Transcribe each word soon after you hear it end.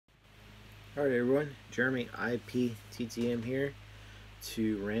Alright everyone, Jeremy IPTTM here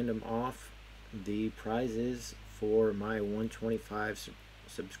to random off the prizes for my 125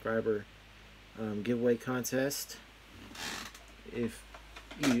 subscriber giveaway contest. If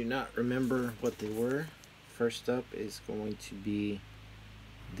you do not remember what they were, first up is going to be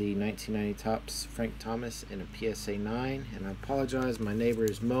the 1990 Topps Frank Thomas in a PSA 9, and I apologize, my neighbor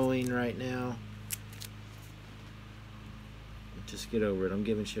is mowing right now. Just get over it, I'm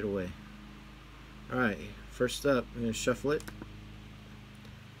giving shit away. Alright, first up, I'm going to shuffle it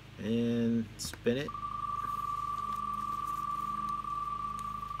and spin it.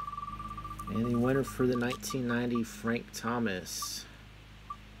 And the winner for the 1990 Frank Thomas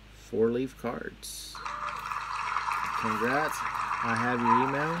 4-leaf cards. Congrats. I have your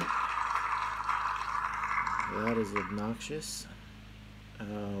email. That is obnoxious.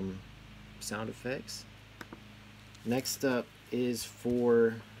 Sound effects. Next up is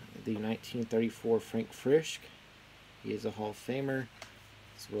for the 1934 Frank Frisch. He is a Hall of Famer.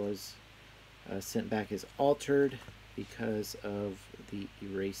 This was sent back as altered because of the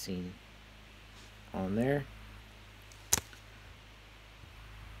erasing on there.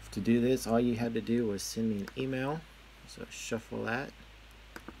 To do this, all you had to do was send me an email. So shuffle that,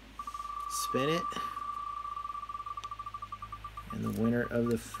 spin it, and the winner of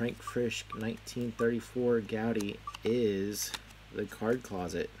the Frank Frisch 1934 Gaudy is the Card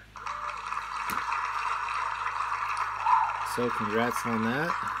Closet. So congrats on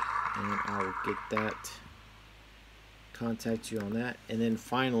that, and I'll get that, contact you on that. And then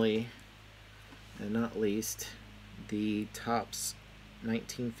finally, and not least, the Topps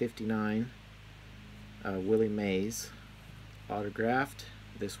 1959 Willie Mays autographed.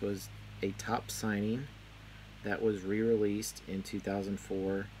 This was a top signing that was re-released in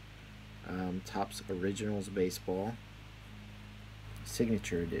 2004, Topps Originals Baseball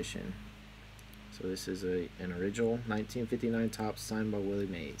Signature Edition. So this is an original 1959 Topps signed by Willie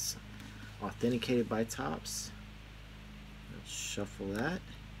Mays, authenticated by Topps. Let's shuffle that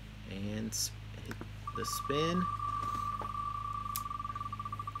and hit the spin.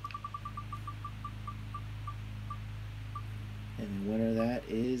 And the winner of that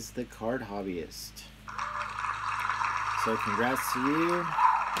is the Card Hobbyist. So congrats to you.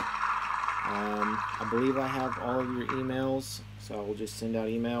 I believe I have all of your emails, so I will just send out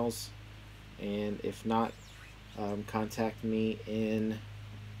emails. And if not, contact me in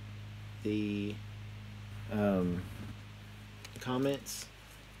the comments,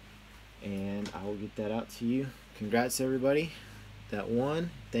 and I will get that out to you. Congrats everybody that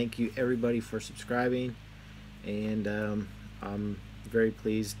won. Thank you everybody for subscribing, and I'm very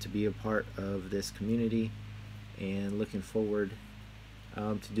pleased to be a part of this community, and looking forward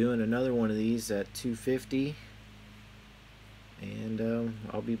to doing another one of these at 250. And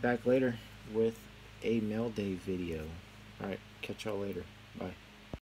I'll be back later with a mail day video. Alright, catch y'all later. Bye.